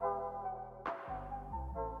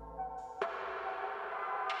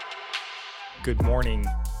Good morning.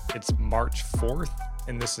 It's March 4th,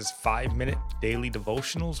 and this is 5-minute daily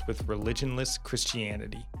devotionals with religionless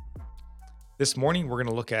Christianity. This morning, we're going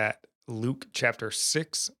to look at Luke chapter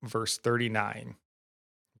 6, verse 39.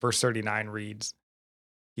 Verse 39 reads,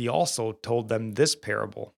 "He also told them this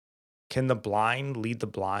parable. Can the blind lead the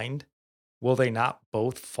blind? Will they not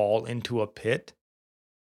both fall into a pit?"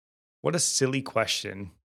 What a silly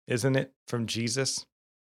question, isn't it, from Jesus?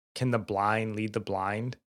 Can the blind lead the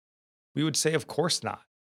blind? We would say, of course not.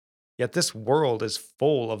 Yet this world is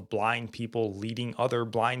full of blind people leading other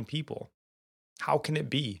blind people. How can it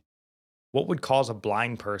be? What would cause a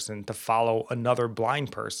blind person to follow another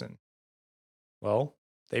blind person? Well,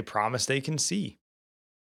 they promise they can see.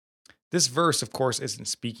 This verse, of course, isn't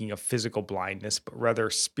speaking of physical blindness, but rather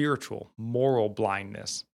spiritual, moral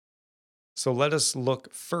blindness. So let us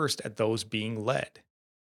look first at those being led.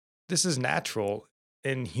 This is natural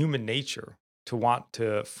in human nature to want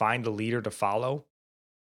to find a leader to follow.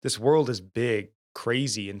 This world is big,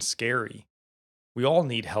 crazy, and scary. We all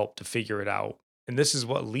need help to figure it out, and this is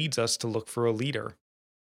what leads us to look for a leader,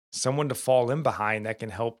 someone to fall in behind that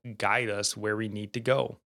can help guide us where we need to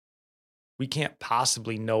go. We can't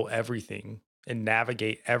possibly know everything and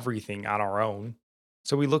navigate everything on our own,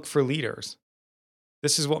 so we look for leaders.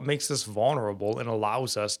 This is what makes us vulnerable and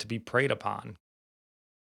allows us to be preyed upon.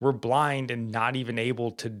 We're blind and not even able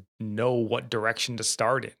to know what direction to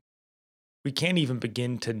start in. We can't even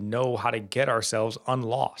begin to know how to get ourselves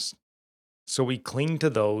unlost. So we cling to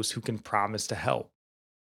those who can promise to help.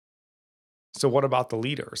 So, what about the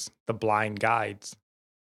leaders, the blind guides?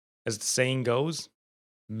 As the saying goes,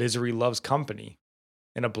 misery loves company,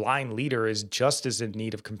 and a blind leader is just as in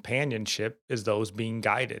need of companionship as those being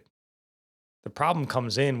guided. The problem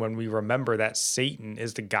comes in when we remember that Satan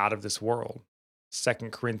is the god of this world.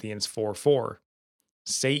 2 Corinthians 4:4.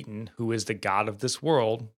 Satan, who is the god of this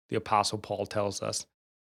world, the Apostle Paul tells us.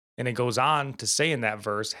 And it goes on to say in that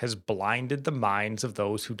verse, has blinded the minds of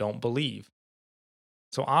those who don't believe.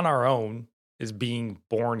 So, on our own, as being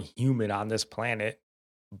born human on this planet,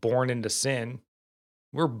 born into sin,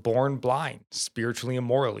 we're born blind, spiritually and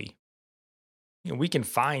morally. We can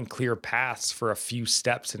find clear paths for a few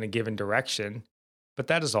steps in a given direction, but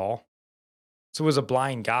that is all. So, as a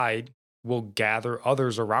blind guide, we'll gather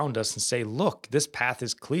others around us and say, look, this path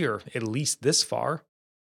is clear, at least this far.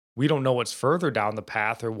 We don't know what's further down the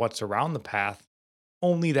path or what's around the path,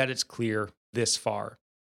 only that it's clear this far.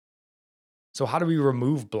 So, how do we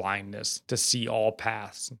remove blindness to see all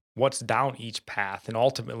paths? What's down each path, and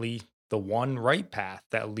ultimately the one right path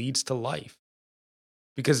that leads to life?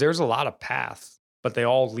 Because there's a lot of paths, but they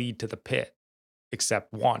all lead to the pit,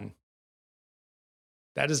 except one.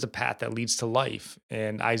 That is the path that leads to life.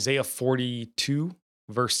 And Isaiah 42,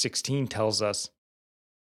 verse 16 tells us,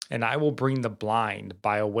 "And I will bring the blind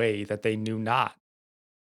by a way that they knew not.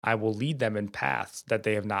 I will lead them in paths that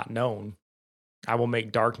they have not known. I will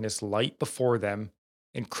make darkness light before them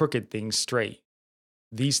and crooked things straight.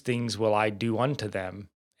 These things will I do unto them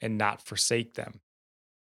and not forsake them."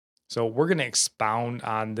 So we're going to expound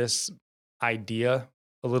on this idea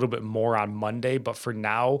a little bit more on Monday, but for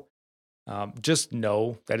now, just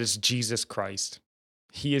know that it's Jesus Christ.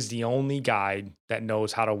 He is the only guide that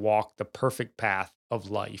knows how to walk the perfect path of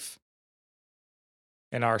life.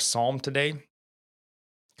 And our psalm today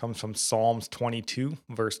comes from Psalms 22,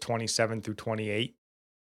 verse 27 through 28.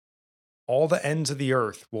 "All the ends of the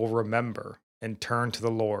earth will remember and turn to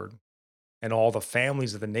the Lord, and all the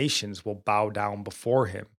families of the nations will bow down before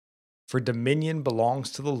him. For dominion belongs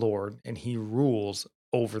to the Lord, and he rules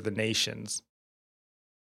over the nations."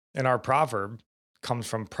 And our proverb comes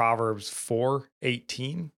from Proverbs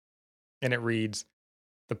 4:18, and it reads,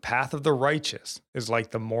 "The path of the righteous is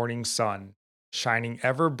like the morning sun, shining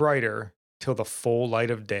ever brighter till the full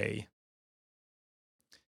light of day."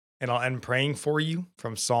 And I'll end praying for you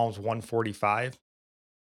from Psalms 145.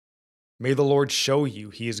 "May the Lord show you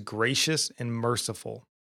he is gracious and merciful,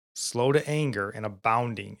 slow to anger and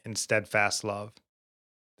abounding in steadfast love,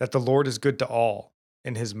 that the Lord is good to all,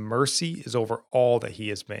 and his mercy is over all that he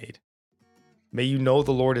has made. May you know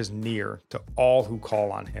the Lord is near to all who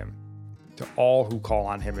call on him,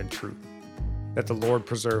 in truth, that the Lord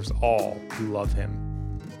preserves all who love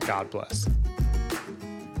him." God bless.